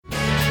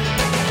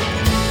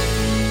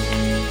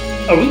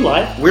Are we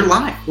live? We're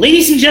live.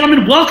 Ladies and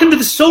gentlemen, welcome to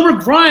the Sober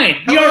Grind.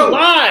 We Hello. are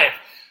live.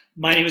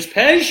 My name is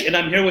Pej, and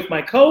I'm here with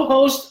my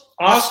co-host,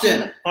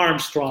 Austin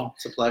Armstrong.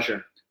 It's a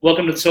pleasure.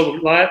 Welcome to the Sober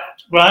Grind.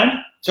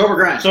 Sober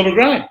Grind. Sober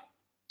Grind.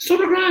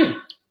 Sober Grind.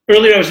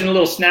 Earlier, I was in a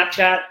little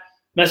Snapchat,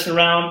 messing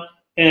around,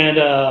 and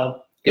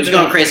It was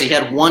going crazy. He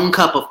had 1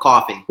 cup of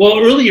coffee. well,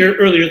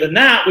 earlier than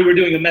that, we were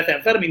doing a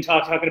methamphetamine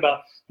talk, talking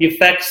about the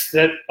effects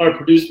that are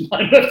produced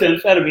by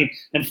methamphetamine,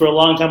 and for a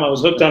long time I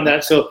was hooked on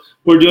that. So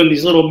we're doing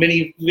these little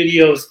mini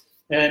videos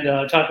and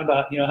talking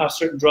about how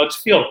certain drugs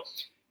feel.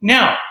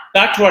 Now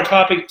back to our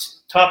topics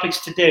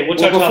today.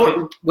 What's our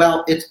topic?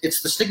 Well,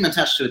 it's the stigma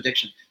attached to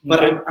addiction.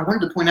 But Okay. I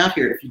wanted to point out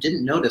here, if you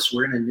didn't notice,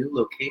 we're in a new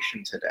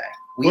location today.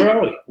 Where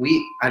are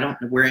we?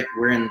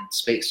 We're in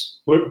space.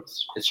 We're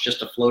It's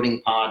just a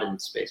floating pod in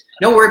space.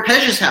 No, we're at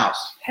Pej's house.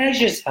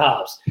 Pej's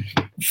house.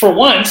 For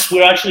once,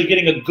 we're actually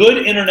getting a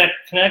good internet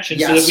connection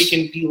so that Yes. we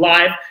can be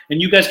live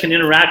and you guys can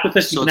interact with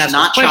us. So You can it's ask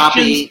not us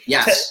questions. choppy.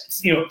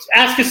 Yes.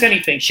 Ask us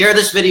anything. Share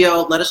this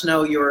video. Let us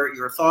know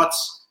your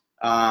thoughts.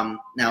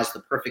 Now's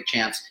the perfect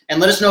chance. And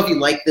let us know if you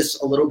like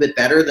this a little bit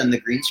better than the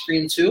green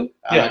screen too,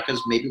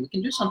 because maybe we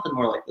can do something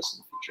more like this in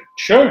the future.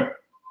 Sure.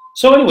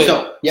 So anyway,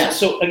 yes.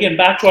 So again,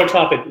 back to our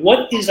topic.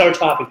 What is our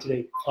topic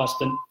today,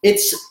 Austin?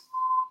 It's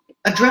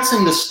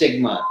addressing the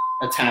stigma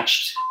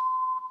attached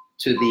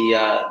to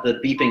the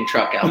beeping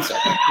truck outside.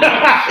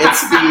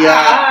 It's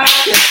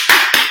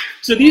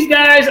So these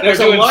guys there's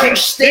are a doing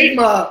large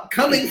stigma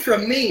coming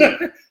from me.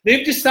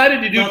 They've decided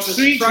to do No, it's a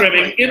tree truck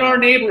trimming right in now. our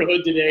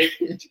neighborhood today,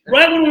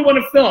 right when we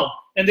want to film.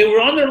 And they were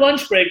on their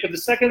lunch break, but the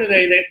second of the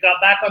day they got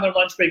back on their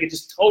lunch break, it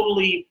just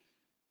totally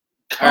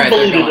All right,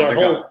 they're convoluted gone, our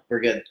they're whole. gone. We're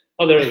good.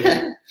 Oh, there you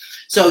go.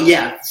 So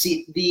yeah,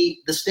 see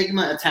the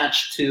stigma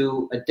attached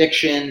to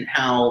addiction,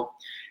 how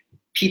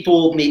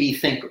people maybe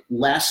think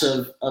less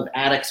of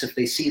addicts if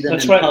they see them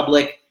That's in right.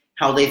 public,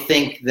 how they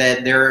think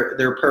that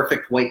their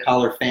perfect white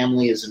collar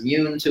family is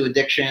immune to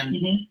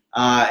addiction,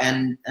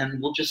 Mhm.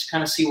 and we'll just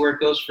kind of see where it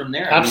goes from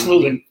there.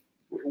 Absolutely. I mean,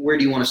 where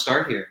do you want to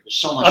start here? There's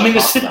so much. I mean, to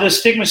talk about. the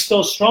stigma is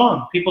still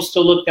strong. People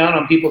still look down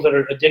on people that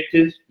are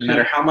addicted. No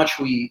matter how much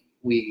we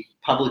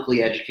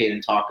publicly educate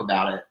and talk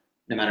about it,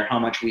 no matter how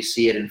much we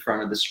see it in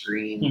front of the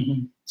screen,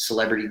 Mhm.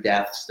 celebrity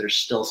deaths, there's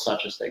still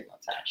such a stigma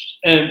attached.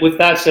 And with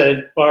that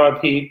said,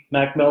 RIP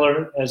Mac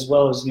Miller, as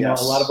well as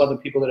Yes. a lot of other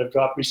people that have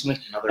dropped recently.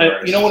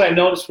 Another You know what I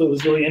noticed? What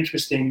was really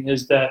interesting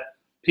is that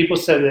people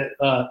said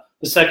that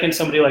the second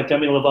somebody like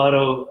Demi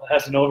Lovato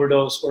has an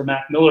overdose or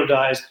Mac Miller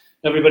dies,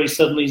 everybody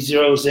suddenly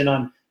zeroes in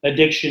on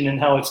addiction and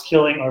how it's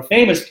killing our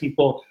famous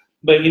people.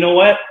 But you know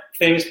what?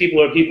 Famous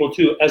people are people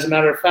too. As a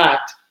matter of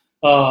fact,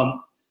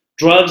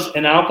 drugs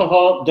and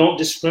alcohol don't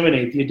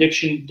discriminate. The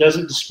addiction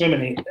doesn't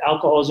discriminate.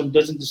 Alcoholism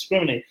doesn't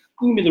discriminate.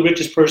 You can be the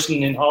richest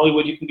person in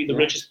Hollywood. You can be the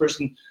richest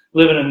person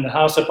living in the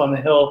house up on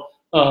the hill,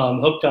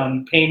 hooked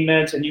on pain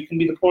meds, and you can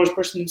be the poorest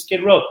person in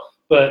Skid Row.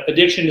 But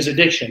addiction is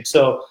addiction.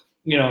 So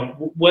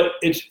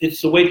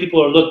it's the way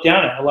people are looked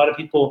down at. A lot of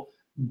people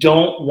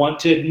don't want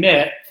to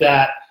admit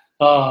that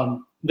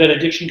that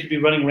addiction could be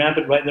running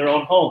rampant right in their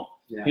own home,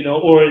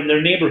 or in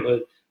their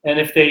neighborhood. And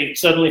if they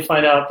suddenly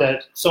find out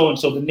that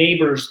so-and-so, the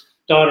neighbor's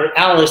daughter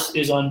Alice,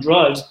 is on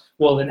drugs,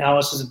 well, then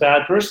Alice is a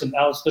bad person.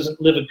 Alice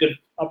doesn't live a good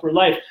upper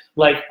life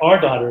like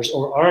our daughters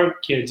or our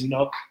kids,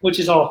 which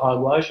is all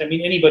hogwash. I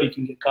mean, anybody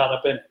can get caught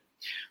up in it.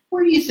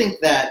 Where do you think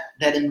that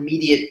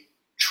immediate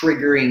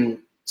triggering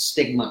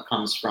stigma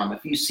comes from?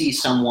 If you see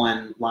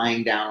someone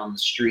lying down on the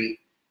street,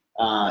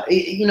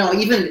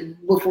 even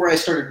before I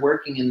started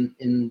working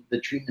in the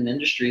treatment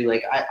industry,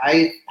 like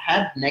I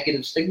had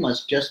negative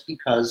stigmas just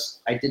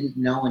because I didn't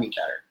know any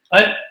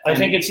better. I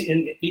think it's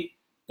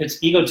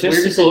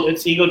egotistical.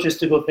 It's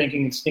egotistical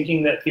thinking. It's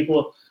thinking that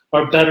people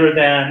are better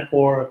than,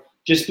 or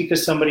just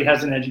because somebody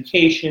has an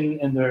education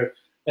and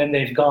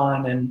they've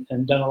gone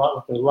and done a lot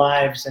with their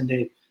lives and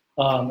they've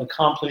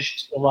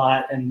accomplished a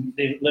lot and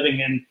they're living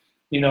in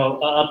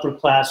upper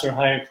class or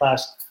higher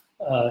class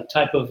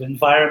type of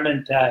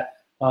environment, that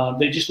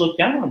they just look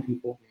down on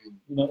people.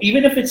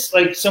 Even if it's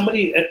like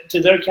somebody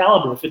to their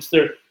caliber, if it's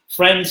their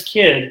friend's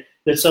kid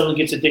that suddenly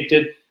gets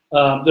addicted.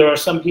 There are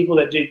some people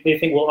that they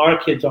think, well, our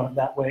kids aren't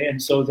that way,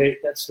 and so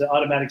that's the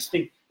automatic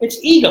stigma. It's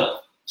ego,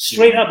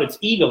 straight up. It's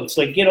ego. It's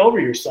like, get over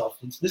yourself.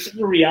 This is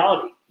the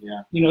reality.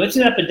 Yeah. It's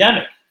an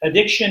epidemic.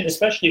 Addiction,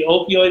 especially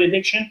opioid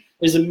addiction,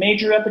 is a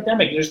major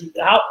epidemic.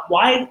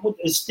 Why would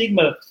a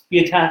stigma be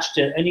attached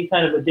to any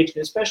kind of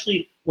addiction,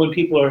 especially when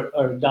people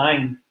are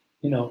dying?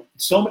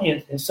 So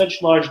many in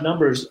such large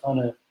numbers on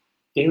a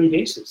daily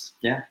basis.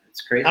 Yeah,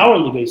 it's crazy.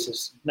 Hourly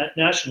basis,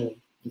 nationally.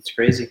 It's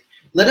crazy.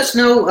 Let us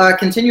know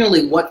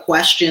continually what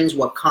questions,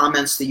 what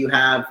comments that you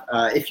have.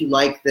 If you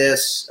like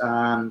this,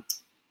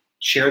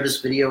 share this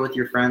video with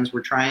your friends.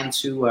 We're trying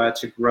to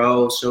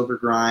grow Sober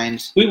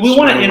Grind. We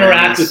want to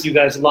interact with you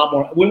guys a lot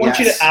more. We want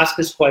you to ask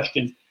us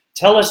questions.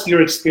 Tell us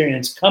your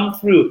experience. Come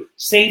through.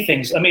 Say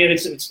things. I mean,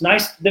 it's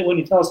nice that when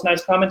you tell us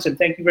nice comments, and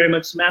thank you very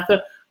much,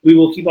 Samantha. We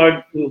will keep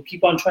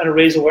on trying to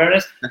raise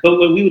awareness. But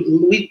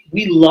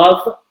we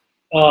love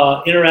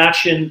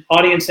interaction,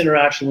 audience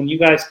interaction. When you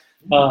guys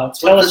That's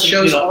Tell what us, the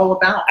show's all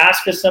about.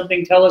 ask us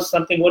something, tell us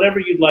something, whatever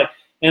you'd like.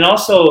 And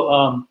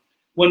also,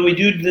 when we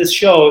do this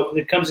show,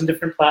 it comes in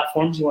different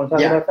platforms. You want to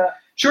talk about that?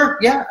 Sure,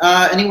 yeah.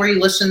 Anywhere you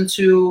listen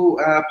to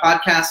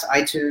podcasts,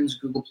 iTunes,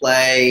 Google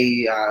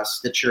Play,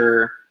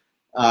 Stitcher.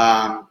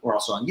 We're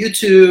also on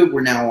YouTube.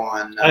 We're now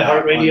on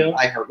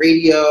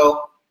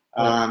iHeartRadio.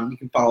 You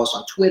can follow us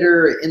on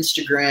Twitter,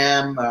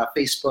 Instagram,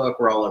 Facebook.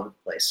 We're all over the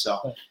place.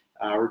 So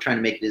we're trying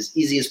to make it as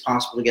easy as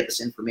possible to get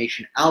this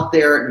information out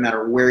there, no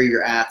matter where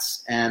you're at.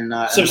 And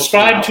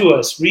subscribe to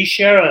us,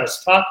 reshare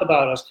us, talk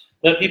about us,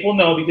 let people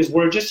know, because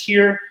we're just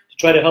here to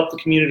try to help the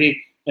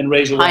community and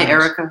raise awareness. Hi,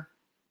 Erica.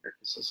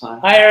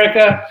 Hi,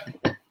 Erica.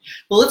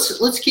 Well,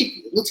 let's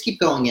keep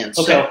going in.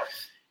 Okay.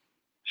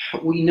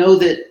 So we know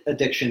that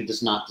addiction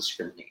does not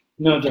discriminate.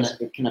 No, it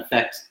doesn't. It can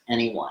affect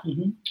anyone.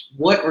 Mm-hmm.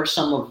 What are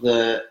some of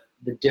the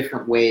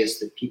different ways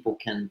that people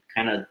can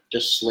kind of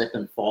just slip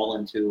and fall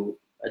into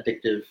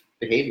addictive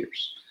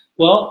behaviors?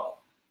 Well,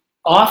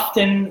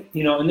 often,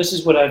 and this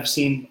is what I've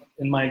seen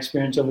in my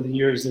experience over the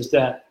years, is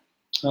that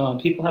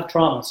people have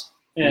traumas.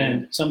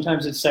 And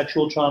sometimes it's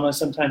sexual trauma,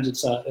 sometimes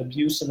it's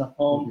abuse in the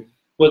home,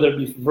 whether it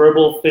be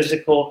verbal,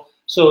 physical.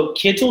 So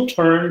kids will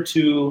turn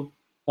to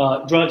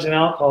drugs and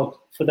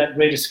alcohol for that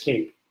great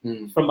escape.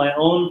 From my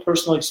own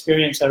personal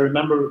experience, I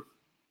remember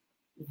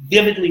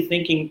vividly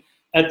thinking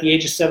at the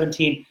age of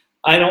 17,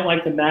 I don't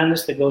like the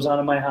madness that goes on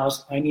in my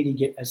house. I need to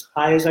get as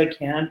high as I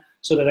can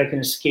so that I can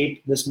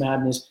escape this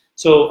madness.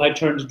 So I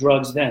turned to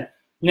drugs then.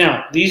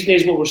 Now, these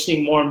days, what we're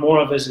seeing more and more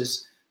of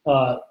is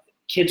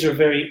kids are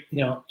very,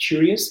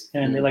 curious,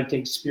 and they like to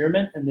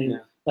experiment, and they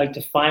like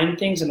to find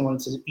things, and when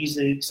it's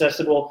easily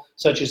accessible,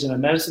 such as in a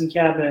medicine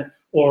cabinet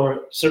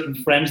or certain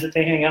friends that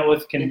they hang out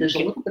with. There's a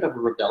little bit of a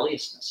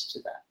rebelliousness to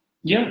that.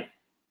 Yeah.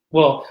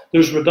 Well,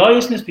 there's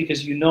rebelliousness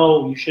because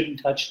you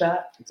shouldn't touch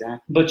that. Exactly.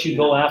 But you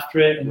go after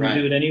it and you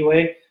do it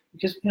anyway.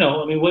 Because,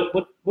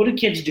 what do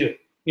kids do?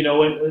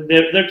 When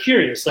they're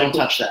curious. Don't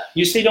touch that.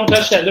 You say don't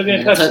touch that, they're going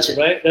to touch it,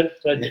 right?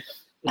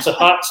 It's a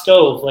hot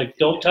stove. Like,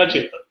 don't touch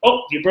it.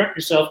 Oh, you burnt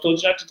yourself.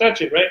 Told you not to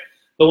touch it, right?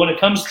 But when it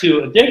comes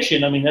to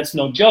addiction, that's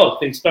no joke.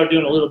 They start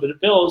doing a little bit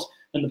of pills,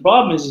 and the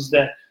problem is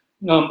that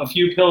a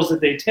few pills that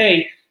they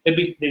take,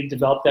 they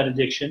develop that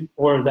addiction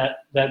or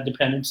that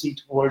dependency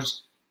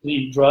towards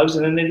the drugs,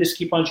 and then they just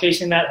keep on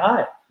chasing that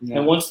high. Yeah.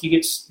 And once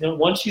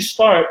you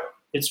start,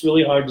 it's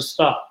really hard to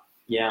stop.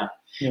 Yeah.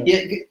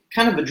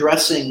 Kind of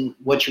addressing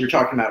what you were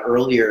talking about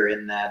earlier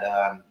in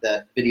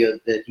that video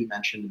that you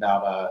mentioned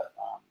about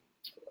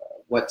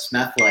what's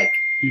meth like.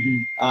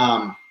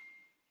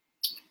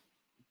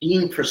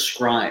 Being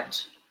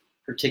prescribed,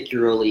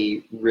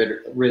 particularly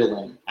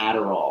Ritalin,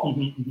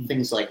 Adderall,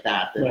 things like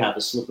that have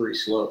a slippery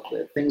slope.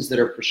 Things that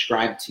are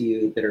prescribed to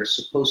you that are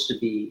supposed to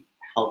be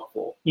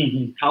helpful.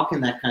 How can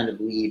that kind of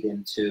lead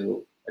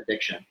into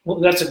addiction? Well,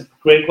 that's a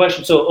great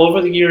question. So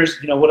over the years,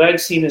 what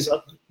I've seen is,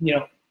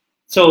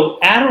 so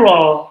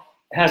Adderall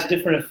has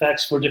different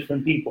effects for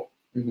different people.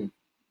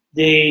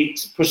 They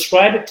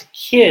prescribe it to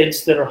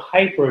kids that are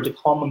hyper to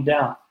calm them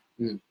down.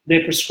 They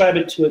prescribe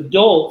it to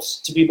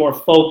adults to be more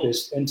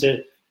focused and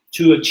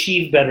to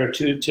achieve better,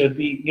 to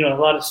be, a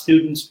lot of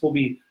students will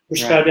be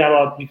prescribed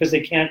Adderall because they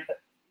can't,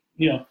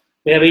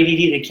 they have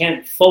ADD, they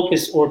can't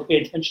focus or pay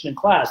attention in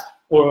class,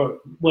 or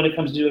when it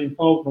comes to doing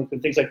homework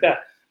and things like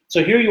that.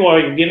 So here you are,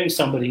 you're giving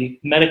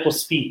somebody medical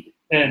speed.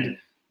 And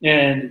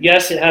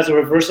yes, it has a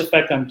reverse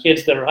effect on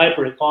kids that are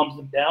hyper, it calms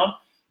them down.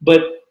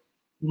 But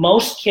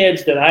most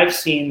kids that I've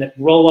seen that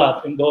grow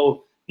up and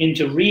go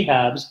into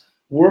rehabs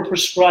were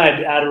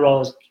prescribed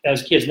Adderall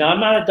as kids. Now, I'm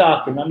not a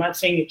doctor, and I'm not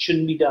saying it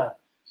shouldn't be done.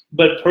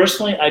 But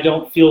personally, I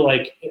feel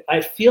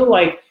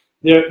like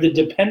the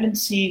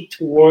dependency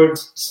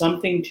towards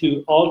something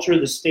to alter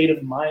the state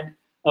of mind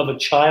of a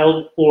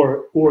child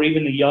or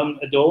even a young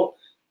adult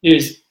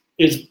is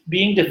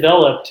being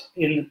developed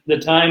in the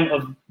time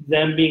of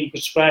them being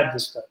prescribed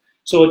this stuff.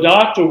 So a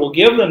doctor will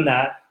give them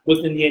that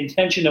within the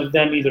intention of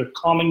them either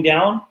calming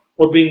down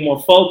or being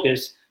more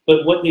focused.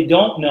 But what they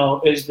don't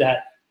know is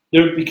that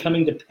they're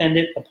becoming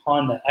dependent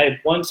upon that. I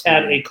once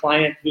had a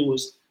client who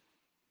was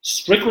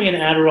strictly an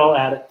Adderall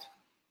addict.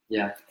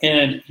 Yeah.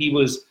 And he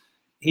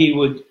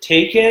would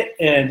take it,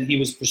 and he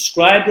was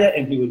prescribed it,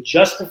 and he would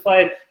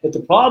justify it. But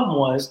the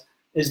problem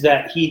is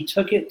that he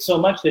took it so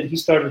much that he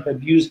started to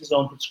abuse his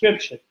own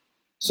prescription.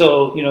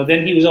 So,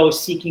 then he was always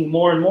seeking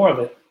more and more of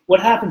it.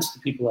 What happens to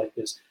people like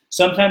this?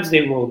 Sometimes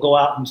they will go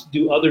out and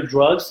do other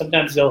drugs.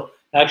 Sometimes they'll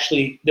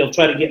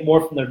try to get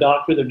more from their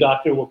doctor. Their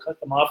doctor will cut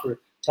them off or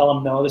tell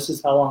them, no, this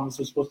is how long this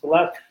is supposed to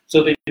last.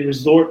 So they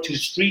resort to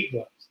street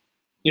drugs.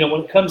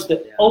 When it comes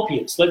to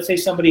opiates, let's say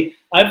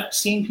I've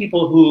seen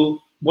people who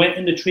went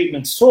into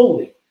treatment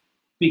solely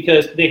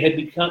because they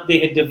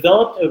had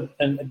developed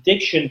an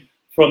addiction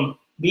from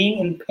being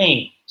in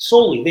pain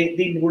solely.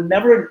 They were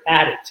never an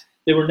addict.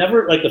 They were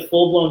never like a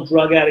full-blown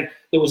drug addict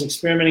that was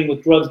experimenting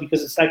with drugs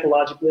because of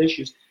psychological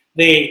issues.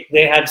 They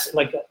had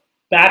like a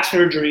back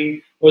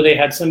surgery, or they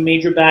had some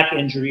major back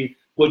injury,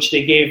 which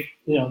they gave,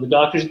 the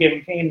doctors gave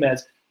them pain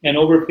meds. And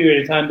over a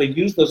period of time, they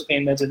used those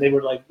pain meds, and they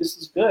were like, this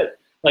is good.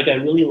 Like, I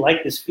really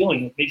like this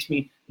feeling. It makes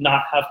me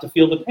not have to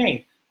feel the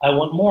pain. I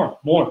want more,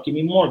 give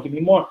me more, give me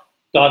more.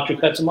 Doctor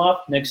cuts him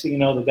off. Next thing you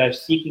know, the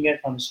guy's seeking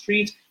it on the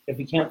streets. If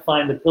he can't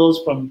find the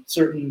pills from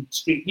certain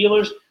street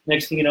dealers,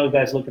 next thing you know, the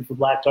guy's looking for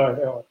black tar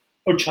heroin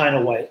or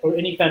China white or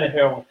any kind of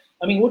heroin.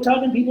 I mean, we're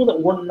talking people that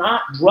were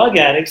not drug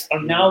addicts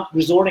are now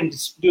resorting to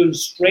doing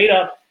straight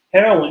up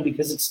heroin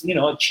because it's, you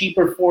know, a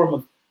cheaper form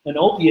of an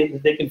opiate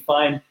that they can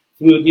find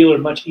through a dealer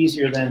much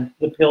easier than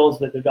the pills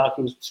that their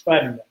doctor was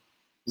prescribing them.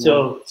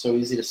 So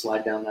easy to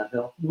slide down that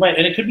hill. Right,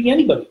 and it could be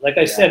anybody. Like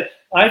I said,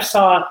 I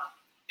saw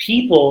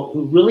people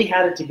who really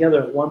had it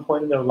together at one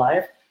point in their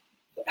life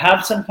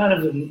have some kind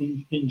of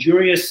an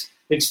injurious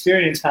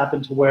experience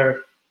happen to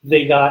where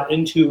they got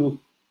into,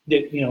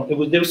 you know,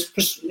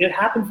 it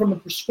happened from a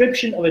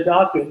prescription of a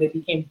doctor, and they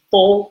became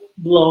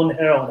full-blown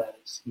heroin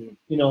addicts.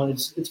 You know,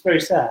 it's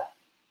very sad.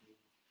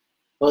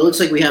 Well, it looks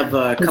like we have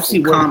a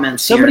couple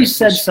comments. Somebody here.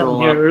 said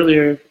something here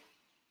earlier.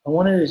 I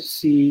wanted to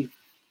see.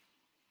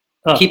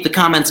 Keep the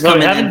comments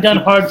coming. I haven't done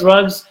hard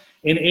drugs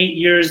in 8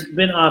 years.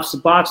 Been off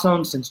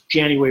Suboxone since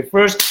January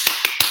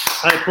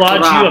 1st. I applaud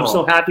you. I'm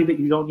so happy that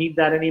you don't need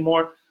that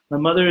anymore. My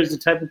mother is the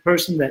type of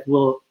person that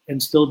will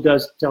and still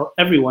does tell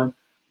everyone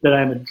that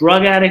I'm a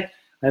drug addict.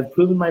 I've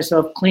proven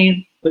myself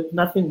clean, but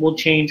nothing will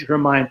change her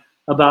mind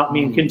about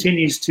me and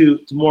continues to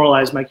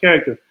demoralize my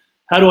character.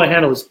 How do I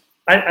handle this?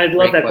 I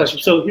love that question.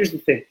 So here's the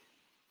thing.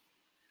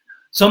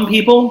 Some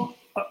people,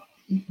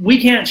 we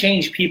can't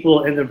change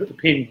people and their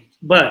opinions,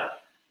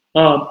 but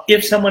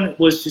if someone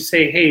was to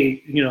say,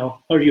 hey, you know,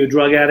 are you a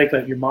drug addict?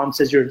 Like your mom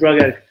says you're a drug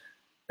addict.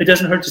 It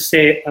doesn't hurt to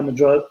say I'm a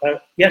drug.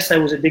 Yes, I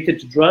was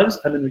addicted to drugs.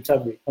 I'm in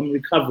recovery. I'm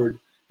recovered,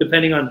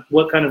 depending on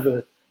what kind of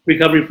a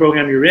recovery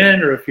program you're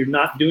in, or if you're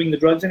not doing the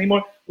drugs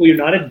anymore, well, you're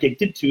not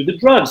addicted to the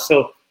drugs.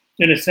 So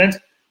in a sense,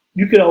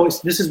 you could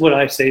always, this is what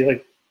I say,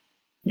 like,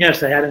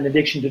 yes, I had an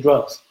addiction to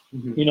drugs.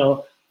 You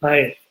know,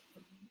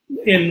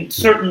 in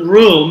certain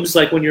rooms,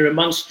 like when you're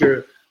amongst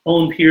your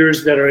own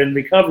peers that are in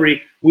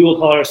recovery, we will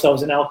call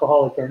ourselves an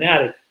alcoholic or an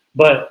addict.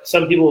 But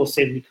some people will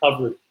say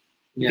recovered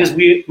because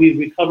we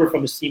recover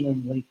from a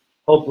seemingly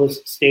hopeless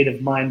state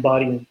of mind,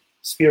 body, and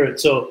spirit.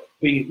 So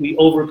we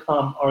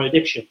overcome our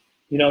addiction.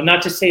 You know,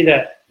 not to say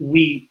that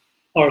we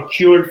are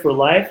cured for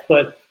life,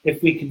 but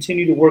if we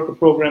continue to work a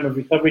program of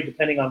recovery,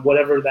 depending on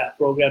whatever that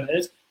program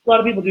is, a lot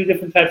of people do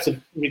different types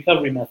of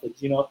recovery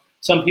methods. You know,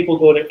 some people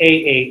go to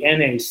AA,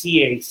 NA,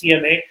 CA,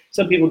 CMA.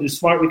 Some people do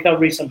smart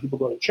recovery. Some people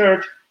go to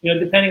church. You know,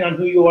 depending on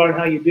who you are and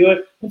how you do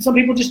it. And some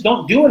people just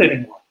don't do it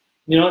anymore.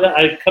 You know,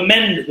 I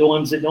commend the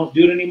ones that don't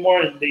do it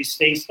anymore and they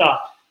stay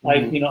stopped. I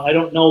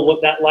don't know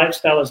what that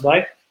lifestyle is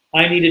like.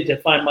 I needed to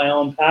find my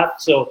own path.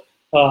 So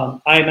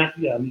a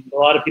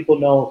lot of people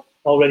know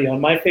already on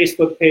my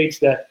Facebook page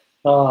that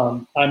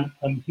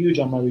I'm huge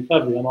on my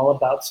recovery. I'm all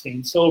about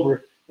staying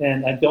sober,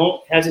 and I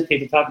don't hesitate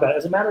to talk about it.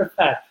 As a matter of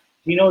fact,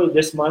 do you know that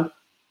this month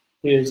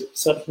is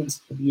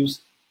Substance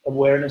Abuse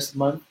Awareness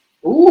Month?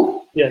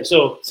 Ooh, yeah.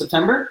 So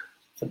September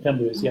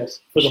is, yes,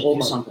 for the whole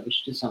month. We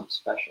should do something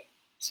special.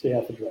 Stay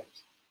off of drugs.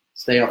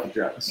 Stay off of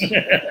drugs.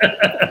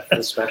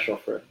 It's special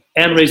for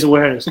and raise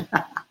awareness.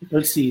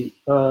 Let's see.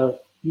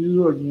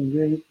 You are doing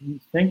great.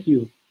 Thank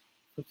you.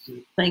 Let's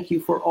see. Thank you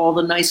for all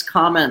the nice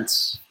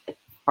comments.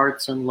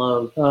 Hearts and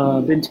love.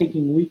 Been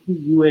taking weekly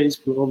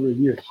UAs for over a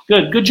year.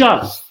 Good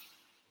job.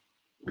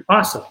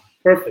 Awesome.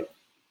 Perfect.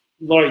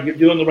 Laurie, you're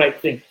doing the right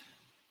thing.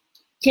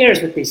 Who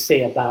cares what they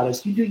say about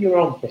us? You do your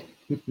own thing.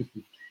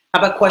 How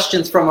about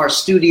questions from our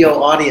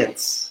studio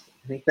audience?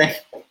 Anything?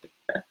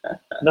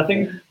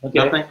 Nothing? Okay.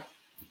 Nothing?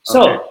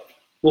 So,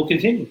 we'll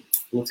continue.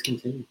 Let's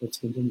continue.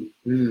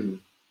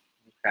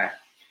 Okay.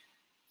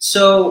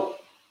 So,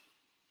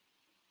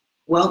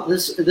 well,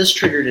 this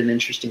triggered an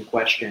interesting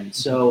question.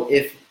 So,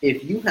 if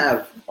you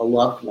have a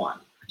loved one,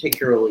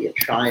 particularly a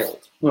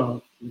child,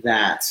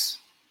 that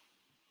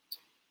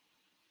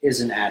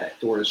is an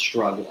addict or is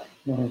struggling,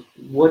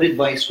 what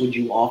advice would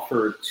you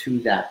offer to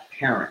that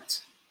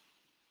parent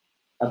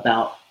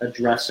about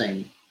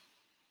addressing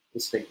the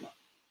stigma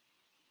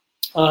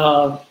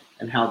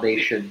and how they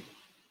should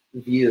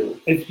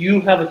view? If you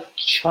have a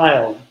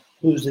child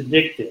who's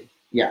addicted,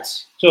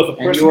 yes. So if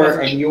a person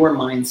and your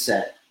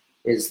mindset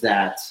is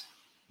that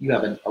you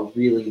have a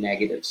really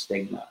negative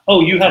stigma.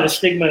 Oh, you have a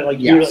stigma like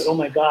you're like, oh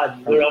my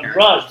God, they're on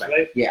drugs,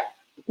 right? Yeah.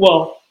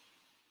 Well,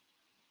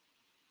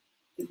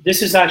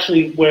 this is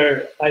actually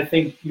where I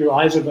think your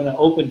eyes are going to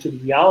open to the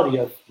reality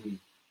of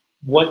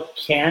what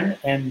can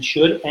and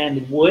should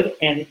and would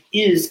and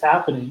is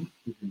happening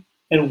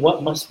and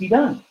what must be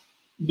done.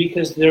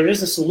 Because there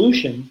is a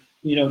solution,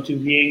 you know, to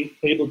being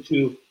able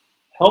to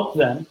help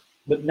them,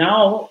 but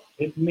now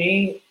it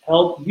may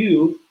help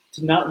you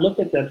to not look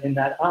at them in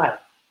that eye.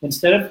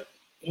 Instead of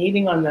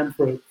hating on them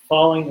for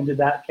falling into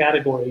that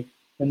category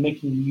and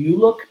making you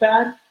look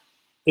bad,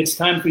 it's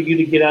time for you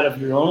to get out of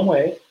your own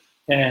way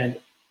and,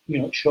 you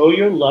know, show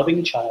your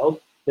loving child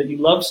that you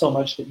love so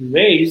much that you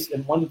raised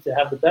and wanted to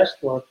have the best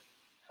for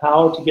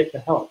how to get the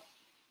help.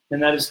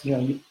 And that is, you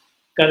know, you've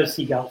got to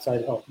seek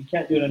outside help. You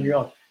can't do it on your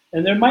own.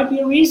 And there might be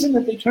a reason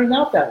that they turned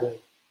out that way,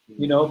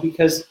 you know,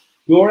 because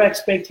Your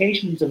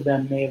expectations of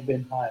them may have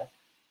been high.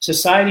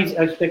 Society's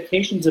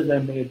expectations of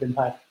them may have been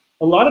high.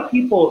 A lot of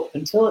people,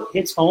 until it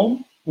hits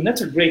home, and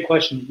that's a great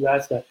question that you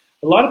asked that.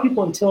 A lot of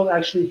people, until it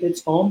actually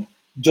hits home,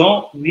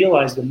 don't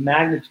realize the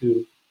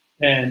magnitude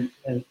and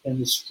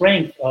the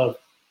strength of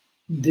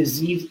the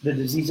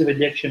disease of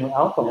addiction or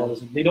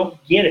alcoholism. They don't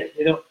get it.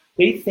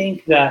 They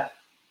think that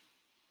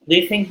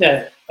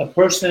a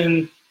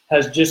person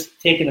has just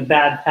taken a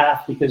bad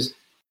path because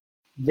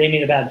they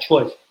made a bad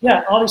choice.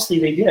 Yeah, obviously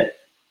they did.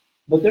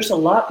 But there's a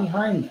lot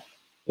behind that.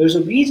 There's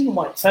a reason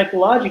why,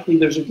 psychologically,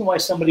 there's a reason why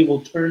somebody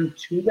will turn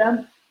to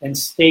them and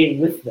stay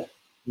with them.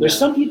 There's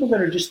some people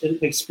that are just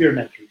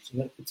experimenters.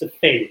 It's a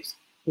phase.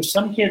 There's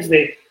some kids,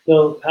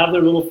 they'll have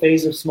their little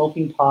phase of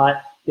smoking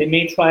pot. They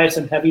may try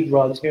some heavy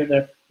drugs here and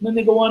there. And then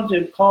they go on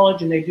to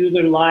college and they do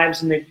their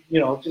lives and they,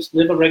 just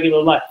live a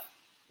regular life.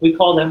 We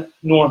call them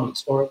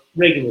normies or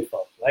regular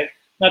folk, right?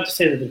 Not to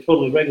say that they're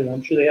totally regular.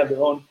 I'm sure they have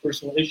their own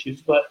personal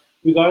issues, but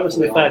regardless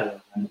of the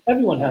fact,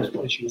 everyone has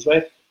issues,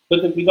 right?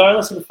 But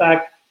regardless of the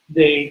fact,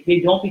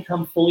 they don't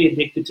become fully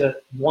addicted to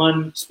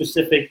one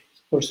specific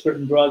or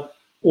certain drug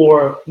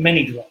or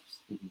many drugs.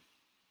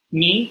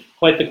 Me,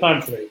 quite the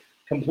contrary.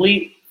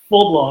 Complete,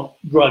 full-blown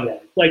drug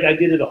addict. Like, I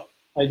did it all.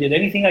 I did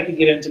anything I could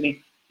get into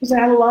me because I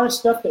had a lot of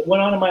stuff that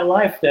went on in my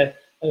life that,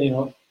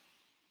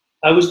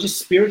 I was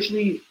just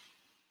spiritually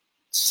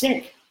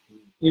sick.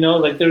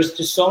 Like there's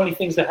just so many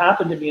things that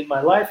happened to me in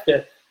my life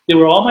that they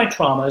were all my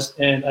traumas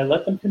and I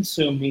let them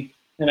consume me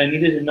and I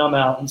needed to numb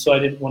out and so I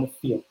didn't want to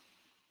feel.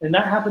 And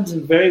that happens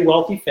in very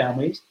wealthy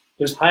families.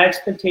 There's high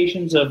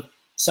expectations of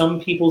some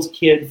people's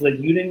kids. Like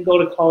you didn't go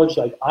to college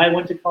like I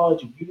went to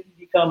college and you didn't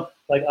become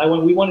like I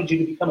went. We wanted you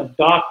to become a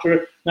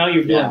doctor. Now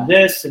you're doing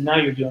this and now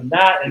you're doing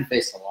that. And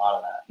face a lot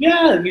of that.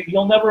 Yeah,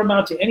 you'll never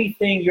amount to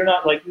anything. You're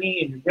not like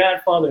me and your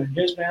grandfather and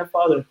his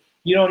grandfather.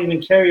 You don't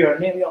even carry our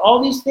name.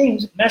 All these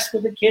things mess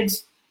with the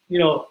kids'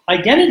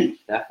 identity.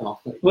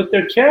 Definitely. With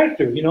their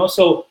character,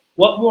 So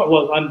what more?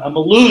 Well, I'm a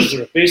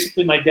loser.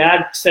 Basically, my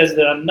dad says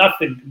that I'm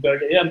nothing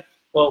compared to him.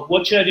 Well,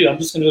 what should I do? I'm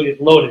just going to go get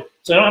loaded.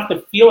 So I don't have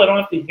to feel. I don't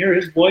have to hear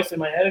his voice in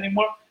my head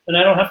anymore, and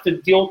I don't have to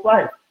deal with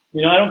life.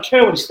 I don't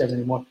care what he says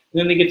anymore. And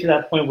then they get to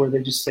that point where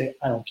they just say,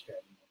 I don't care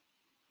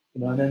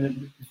anymore. And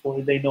then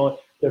before they know it,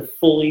 they're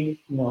fully,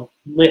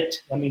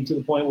 lit. I mean, to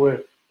the point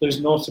where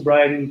there's no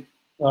sobriety.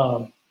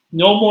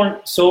 No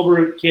more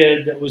sober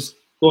kid that was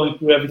going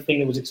through everything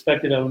that was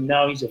expected of him.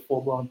 Now he's a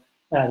full-blown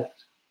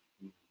addict.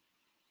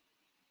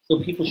 So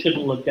people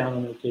shouldn't look down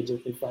on their kids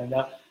if they find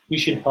out. You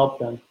should help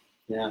them.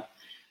 Yeah.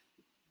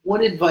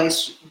 What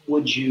advice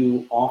would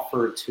you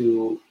offer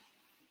to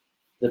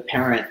the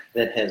parent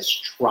that has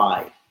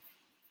tried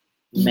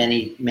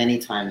many, many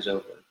times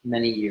over,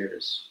 many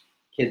years?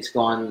 Kids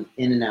gone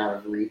in and out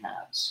of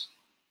rehabs.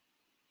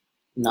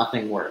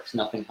 Nothing works.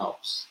 Nothing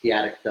helps. The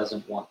addict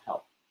doesn't want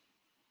help.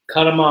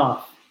 Cut them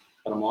off.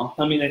 Cut them off?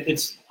 I mean,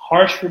 it's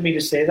harsh for me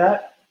to say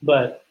that,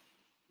 but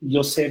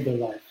you'll save their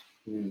life.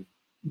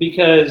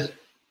 Because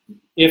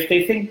if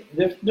they think,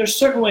 there's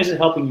certain ways of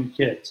helping your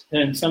kids.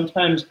 And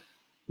sometimes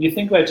you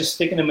think about just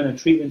sticking them in a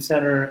treatment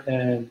center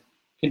and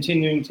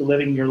continuing to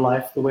living your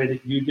life the way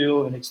that you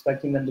do and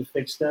expecting them to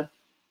fix them.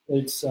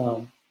 It's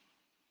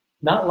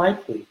not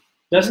likely.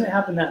 Doesn't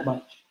happen that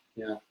much.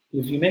 Yeah.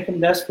 If you make them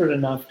desperate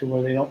enough to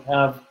where they don't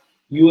have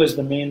you as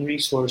the main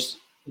resource,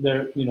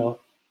 they're,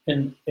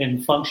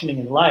 in functioning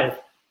in life,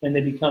 and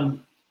they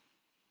become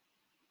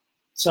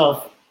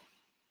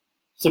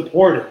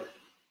self-supported.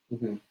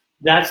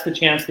 That's the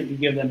chance that you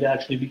give them to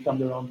actually become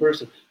their own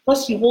person.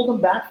 Plus, you hold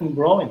them back from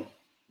growing.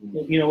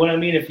 You know what I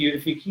mean? If you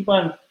keep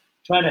on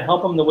trying to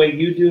help them the way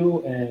you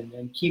do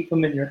and keep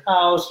them in your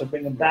house or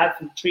bring them back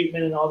from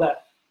treatment and all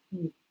that,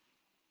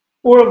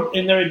 or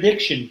in their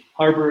addiction,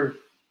 harbor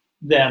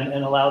them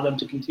and allow them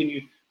to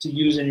continue to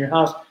use in your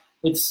house,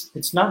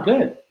 it's not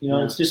good.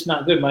 It's just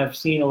not good. I've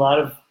seen a lot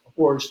of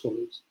horror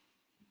stories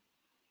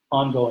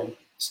ongoing,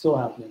 still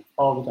happening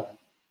all the time.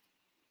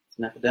 It's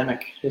an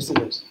epidemic. Yes, it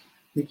is.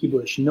 Mickey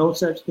Bush, no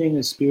such thing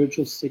as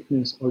spiritual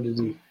sickness or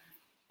disease.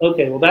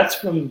 Okay, well, that's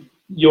from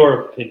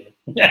your opinion.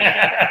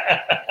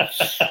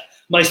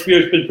 My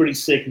spirit's been pretty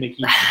sick,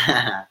 Mickey.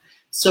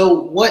 So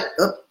what,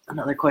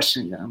 another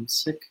question. I'm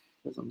sick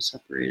because I'm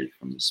separated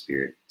from the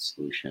spirit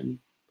solution,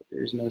 but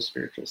there's no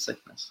spiritual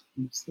sickness.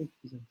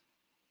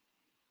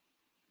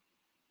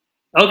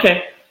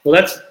 Okay,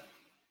 well,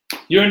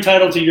 you're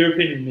entitled to your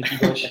opinion, Mickey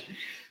Bush.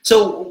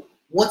 So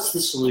what's the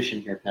solution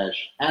here, Pej,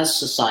 as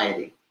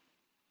society?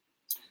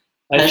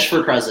 Pej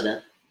for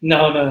president.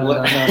 No. No.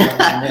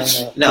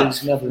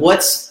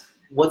 What's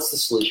the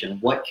solution?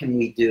 What can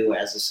we do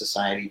as a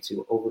society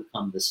to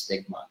overcome the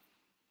stigma?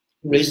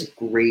 This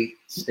great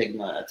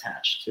stigma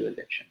attached to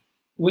addiction.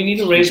 We need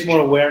to raise more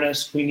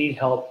awareness. We need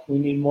help. We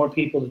need more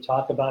people to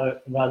talk about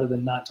it rather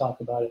than not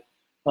talk about it.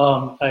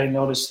 I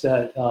noticed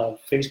that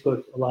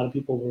Facebook, a lot of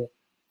people were,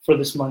 for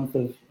this month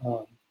of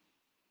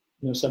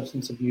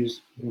substance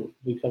abuse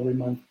recovery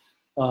month,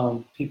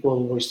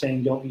 people were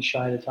saying, don't be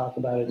shy to talk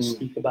about it,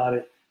 speak about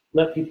it,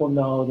 let people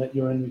know that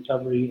you're in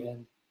recovery,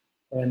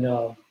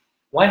 and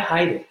why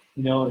hide it?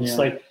 It's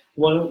like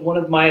one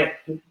of my,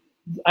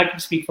 I can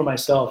speak for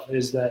myself,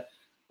 is that,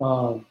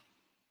 well,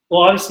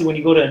 obviously when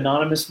you go to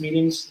anonymous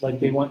meetings, like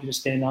they want you to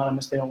stay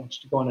anonymous. They don't want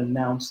you to go and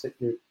announce that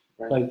you're,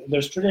 like,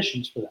 there's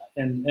traditions for that.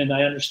 And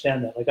I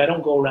understand that. Like, I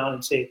don't go around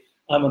and say,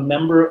 I'm a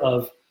member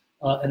of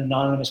an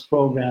anonymous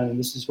program and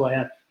this is who I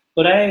am.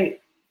 But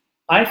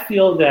I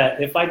feel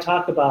that if I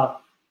talk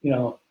about, you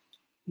know,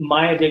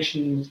 my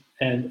addictions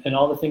and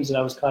all the things that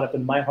I was caught up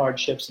in, my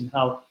hardships, and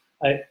how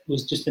I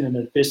was just in an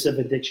abyss of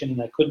addiction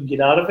and I couldn't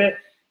get out of it,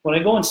 when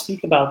I go and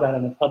speak about that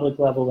on a public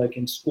level, like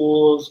in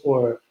schools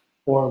or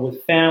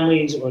with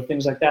families or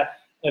things like that,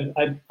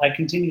 I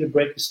continue to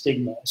break the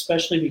stigma,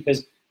 especially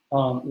because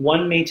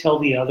one may tell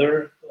the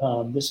other,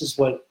 this is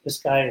what this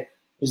guy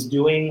is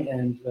doing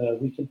and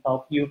we can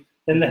help you.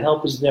 Then the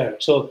help is there.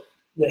 So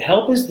the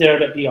help is there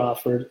to be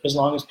offered as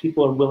long as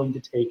people are willing to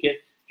take it.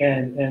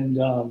 And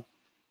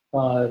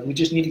we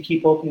just need to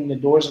keep opening the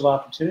doors of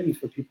opportunity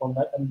for people and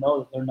let them know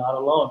that they're not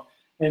alone.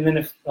 And then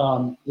if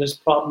this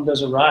problem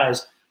does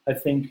arise, I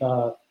think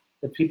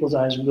if people's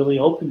eyes are really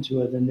open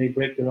to it, then they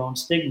break their own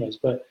stigmas.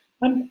 But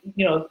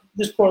you know,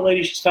 this poor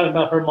lady, she's talking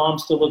about her mom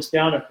still looks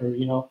down at her,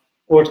 you know,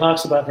 or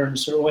talks about her in a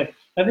certain way.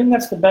 I think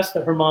that's the best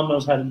that her mom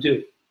knows how to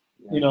do.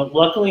 Yeah. You know,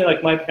 luckily,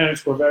 like, my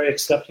parents were very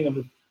accepting of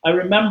it. I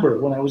remember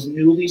when I was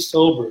newly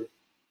sober,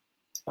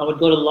 I would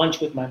go to lunch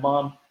with my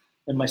mom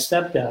and my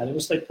stepdad. It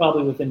was like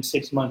probably within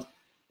 6 months.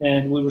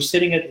 And we were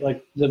sitting at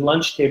like the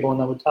lunch table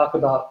and I would talk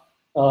about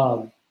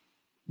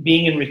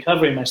being in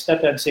recovery. And my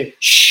stepdad would say,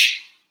 shh,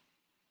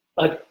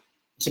 like,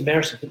 it's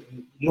embarrassing.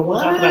 You don't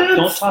want to talk about it.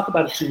 Don't talk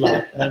about it too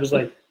loud. And I was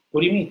like,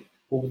 what do you mean?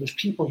 Well, there's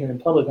people here in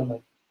public. I'm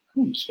like, I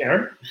don't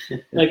care.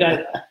 Like,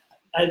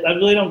 I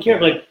really don't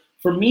care. Like,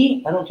 for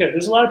me, I don't care.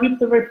 There's a lot of people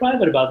that are very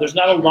private about it. There's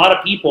not a lot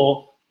of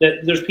people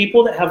there's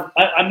people that have,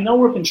 I mean, I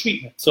work in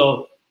treatment.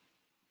 So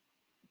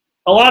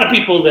a lot of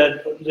people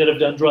that have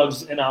done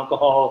drugs and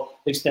alcohol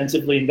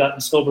extensively and gotten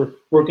sober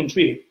work in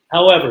treatment.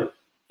 However,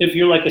 if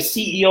you're like a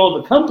CEO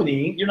of a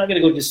company, you're not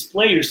going to go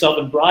display yourself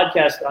and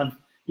broadcast on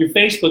your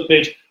Facebook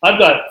page, I've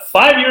got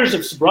 5 years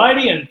of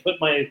sobriety, and put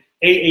my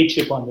AA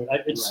chip on there.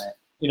 It's, right.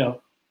 You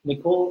know,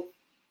 Nicole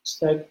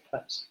Steg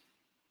Price.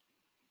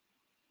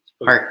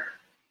 Heart.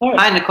 Right.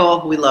 Hi,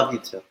 Nicole. We love you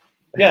too.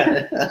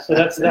 Yeah, so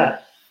that's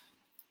that.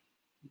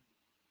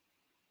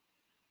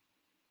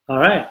 All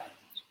right.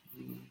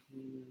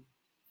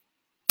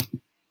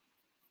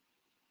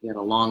 We had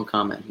a long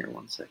comment here.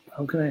 1 second.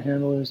 How can I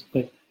handle this?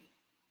 Wait.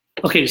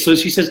 Okay, so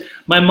she says,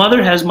 my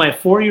mother has my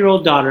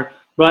 4-year-old daughter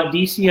brought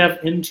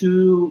DCF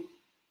into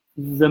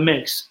the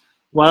mix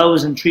while I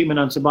was in treatment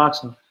on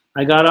Suboxone.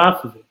 I got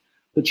off of it,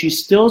 but she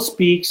still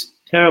speaks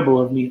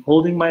terrible of me,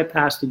 holding my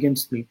past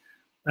against me.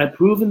 I've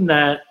proven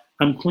that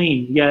I'm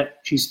clean, yet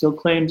she still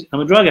claims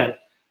I'm a drug addict.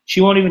 She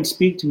won't even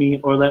speak to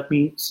me or let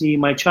me see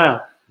my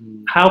child.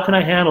 How can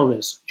I handle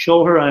this?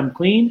 Show her I'm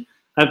clean.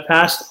 I've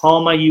passed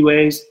all my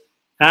UAs,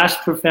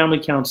 asked for family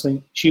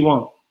counseling. She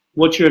won't.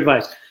 What's your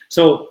advice?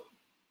 So,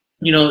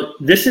 you know,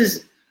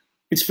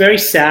 it's very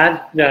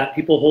sad that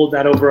people hold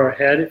that over our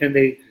head and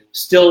they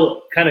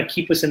still kind of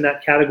keep us in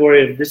that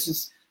category of this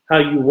is how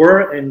you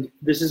were and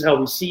this is how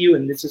we see you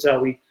and this is how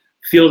we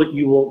feel that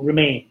you will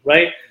remain,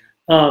 right?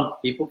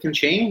 People can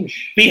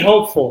change. Be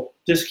hopeful.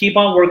 Just keep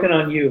on working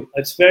on you.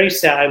 It's very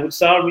sad. I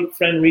saw a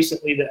friend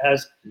recently that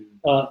has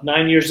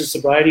 9 years of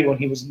sobriety. When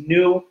he was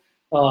new,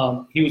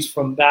 he was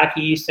from back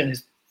east, and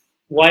his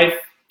wife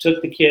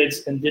took the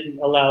kids and didn't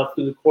allow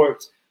through the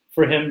courts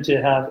for him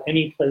to have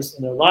any place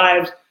in their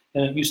lives.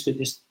 And it used to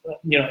just,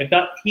 you know,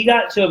 he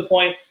got to a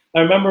point, I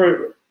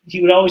remember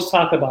he would always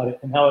talk about it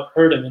and how it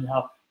hurt him and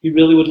how he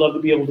really would love to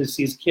be able to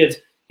see his kids.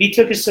 He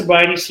took his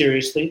sobriety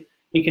seriously.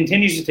 He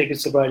continues to take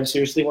his sobriety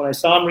seriously. When I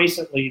saw him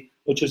recently,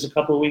 which was a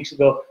couple of weeks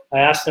ago, I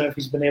asked him if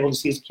he's been able to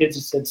see his kids.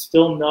 He said,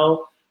 still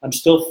no. I'm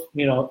still,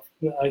 you know,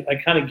 I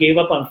kind of gave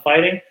up on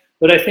fighting.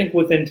 But I think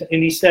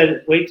and he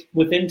said,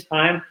 within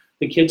time,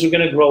 the kids are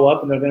going to grow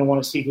up and they're going to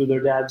want to see who their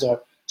dads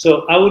are.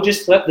 So I would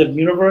just let the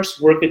universe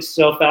work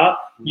itself out.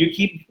 You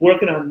keep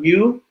working on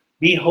you.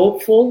 Be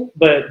hopeful,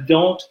 but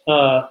don't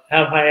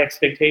have high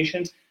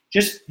expectations.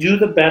 Just do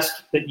the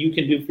best that you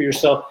can do for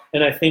yourself.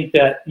 And I think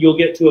that you'll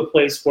get to a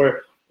place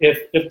where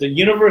if the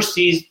universe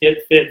sees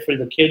it fit for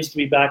the kids to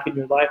be back in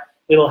your life,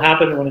 it'll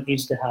happen when it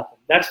needs to happen.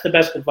 That's the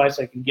best advice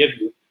I can give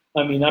you.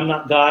 I mean, I'm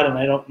not God and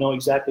I don't know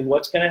exactly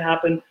what's going to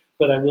happen,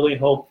 but I really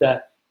hope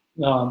that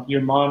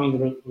your mom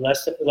either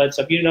lets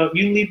up. You know,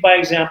 you lead by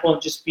example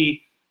and just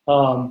be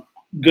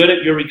good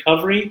at your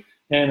recovery.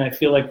 And I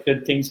feel like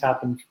good things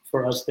happen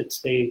for us that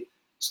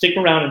stick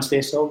around and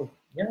stay sober.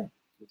 Yeah.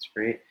 That's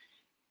great.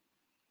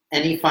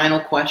 Any final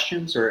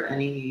questions or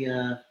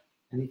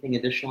anything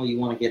additional you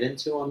want to get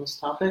into on this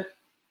topic?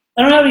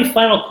 I don't have any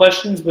final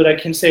questions, but I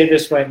can say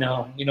this right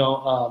now. You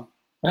know,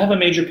 I have a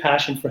major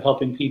passion for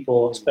helping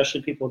people,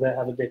 especially people that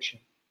have addiction.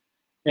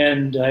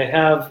 And I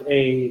have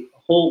a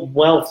whole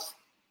wealth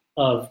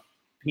of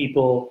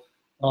people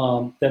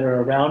that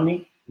are around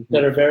me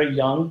that are very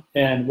young.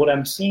 And what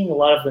I'm seeing a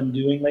lot of them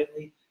doing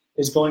lately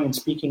is going and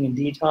speaking in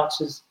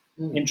detoxes,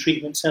 in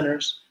treatment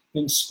centers,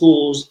 in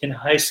schools, in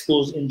high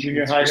schools, in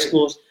junior high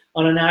schools,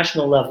 on a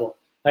national level.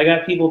 I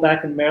got people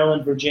back in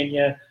Maryland,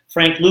 Virginia.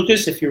 Frank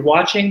Lucas, if you're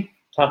watching,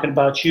 talking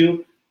about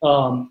you,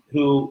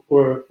 who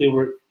were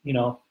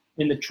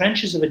in the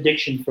trenches of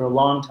addiction for a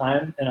long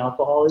time and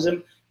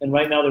alcoholism, and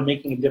right now they're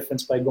making a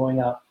difference by going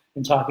out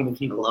and talking to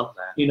people. I love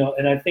that.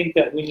 And I think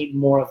that we need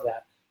more of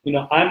that.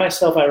 I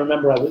myself, I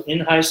remember I was in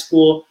high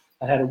school.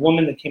 I had a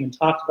woman that came and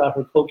talked about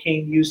her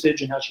cocaine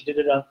usage and how she did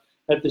it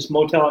at this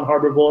motel on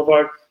Harbor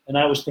Boulevard. And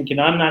I was thinking,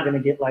 I'm not going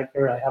to get like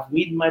her. I have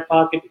weed in my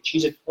pocket, but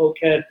she's a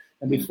cokehead.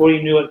 And before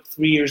you knew it,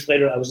 3 years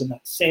later, I was in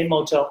that same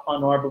motel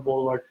on Harbor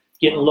Boulevard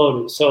getting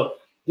loaded. So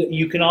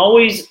you can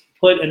always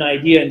put an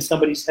idea in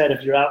somebody's head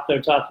if you're out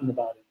there talking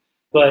about it.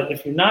 But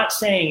if you're not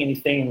saying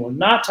anything and we're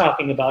not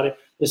talking about it,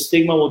 the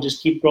stigma will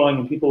just keep growing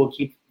and people will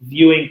keep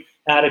viewing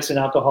addicts and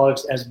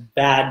alcoholics as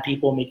bad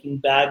people making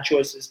bad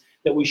choices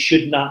that we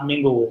should not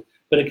mingle with.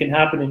 But it can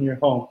happen in your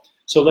home.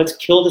 So let's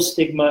kill the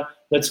stigma.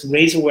 Let's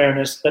raise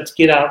awareness. Let's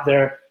get out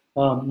there.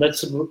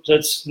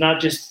 Let's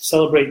not just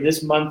celebrate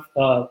this month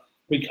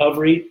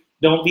recovery.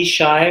 Don't be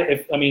shy.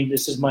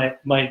 This is my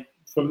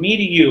from me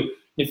to you.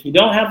 If you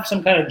don't have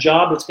some kind of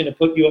job that's going to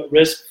put you at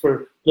risk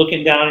for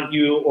looking down at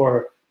you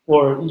or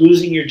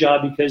losing your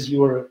job because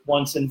you were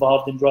once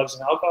involved in drugs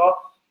and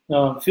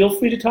alcohol, feel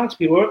free to talk to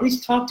people, or at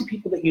least talk to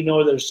people that you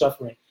know that are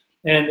suffering.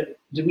 And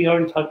did we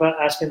already talk about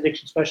Ask an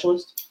Addiction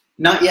Specialist?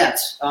 Not yet,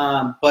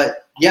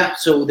 but yeah.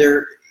 So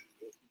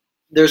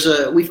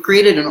we've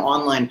created an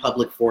online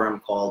public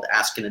forum called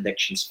Ask an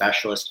Addiction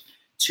Specialist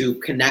to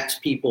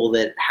connect people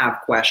that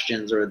have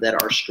questions or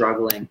that are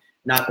struggling,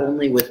 not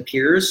only with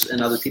peers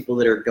and other people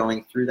that are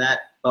going through that,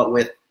 but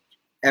with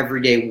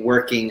everyday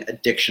working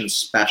addiction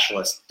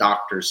specialists,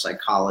 doctors,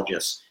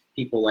 psychologists,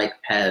 people like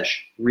Pej,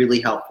 really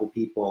helpful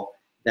people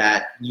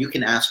that you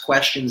can ask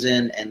questions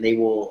in, and they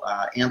will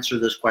answer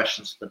those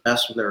questions to the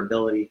best of their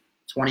ability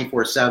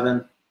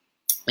 24/7.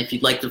 If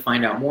you'd like to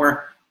find out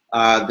more,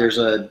 there's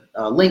a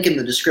link in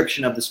the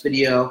description of this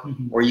video,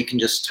 or you can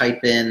just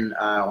type in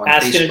on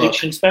Ask Facebook, an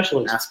Addiction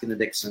Specialist. Ask an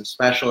Addiction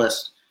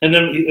Specialist. And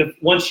then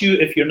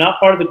if you're not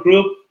part of the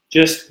group,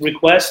 just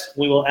request.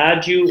 We will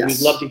add you. Yes.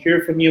 We'd love to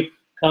hear from you.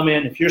 Come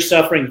in. If you're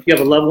suffering, if you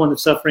have a loved one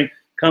that's suffering,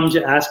 come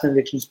to Ask an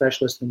Addiction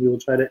Specialist, and we will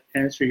try to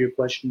answer your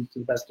questions to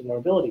the best of our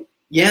ability.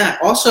 Yeah.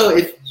 Also,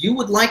 if you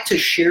would like to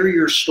share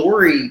your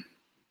story,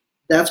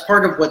 that's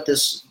part of what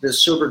this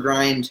Sober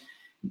Grind,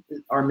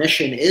 our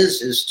mission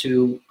is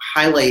to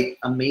highlight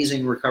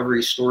amazing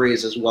recovery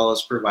stories as well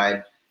as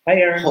provide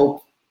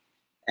hope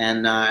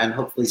and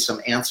hopefully some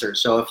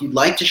answers. So if you'd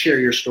like to share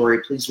your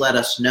story, please let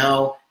us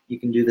know. You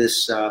can do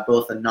this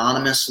both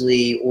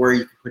anonymously, or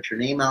you can put your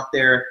name out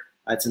there.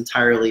 It's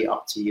entirely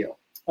up to you.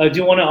 I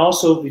do want to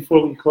also,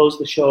 before we close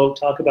the show,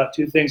 talk about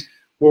two things.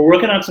 We're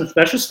working on some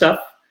special stuff.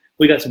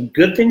 We got some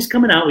good things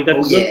coming out. We've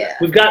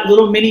got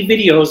little mini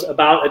videos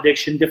about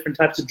addiction, different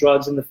types of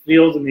drugs in the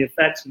field and the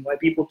effects and why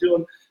people do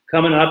them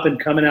coming up and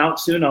coming out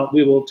soon.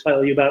 We will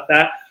tell you about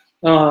that.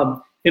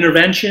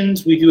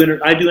 Interventions.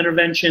 I do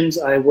interventions.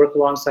 I work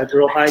alongside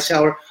Earl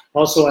Hightower.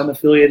 Also, I'm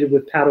affiliated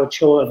with Pat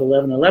Ochoa of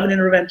 1111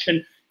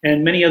 Intervention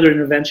and many other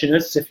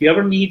interventionists. If you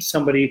ever need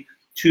somebody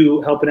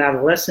to help an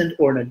adolescent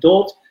or an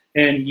adult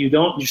and you're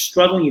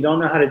struggling, you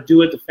don't know how to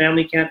do it, the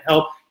family can't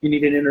help, you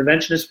need an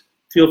interventionist,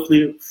 feel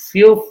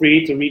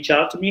free to reach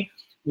out to me.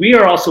 We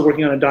are also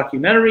working on a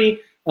documentary.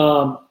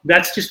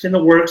 That's just in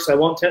the works. I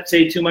won't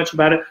say too much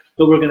about it,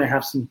 but we're going to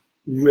have some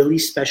really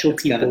special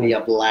people. It's going to be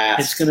a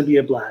blast. It's going to be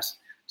a blast.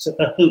 So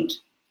a hoot.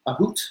 A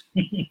hoot.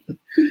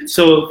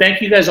 So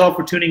thank you guys all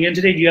for tuning in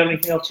today. Do you have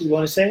anything else you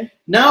want to say?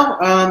 No.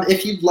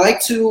 If you'd like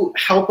to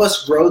help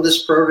us grow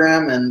this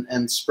program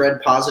and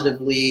spread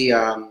positively,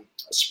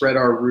 spread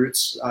our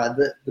roots,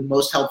 the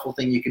most helpful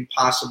thing you could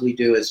possibly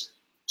do is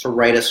to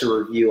write us a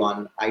review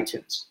on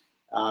iTunes.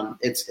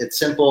 It's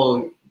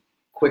simple,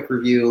 quick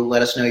review.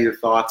 Let us know your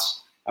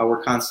thoughts.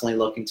 We're constantly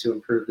looking to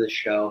improve this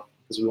show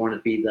because we want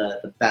to be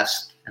the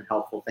best and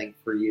helpful thing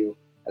for you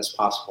as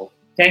possible.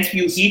 Thank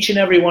you, each and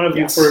every one of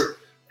you, for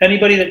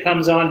anybody that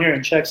comes on here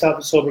and checks out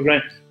the Sober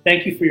Grind.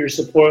 Thank you for your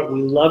support.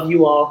 We love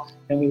you all,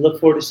 and we look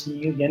forward to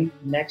seeing you again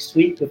next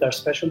week with our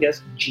special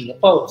guest, Gia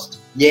Post.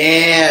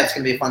 Yeah, it's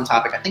going to be a fun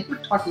topic. I think we're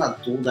talking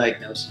about dual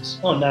diagnosis.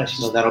 Oh, nice.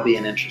 So that'll be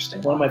an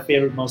interesting one. Of my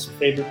most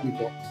favorite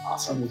people.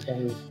 Awesome.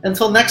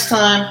 Until next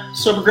time,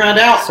 Sober Grind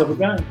out. Sober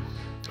Grind.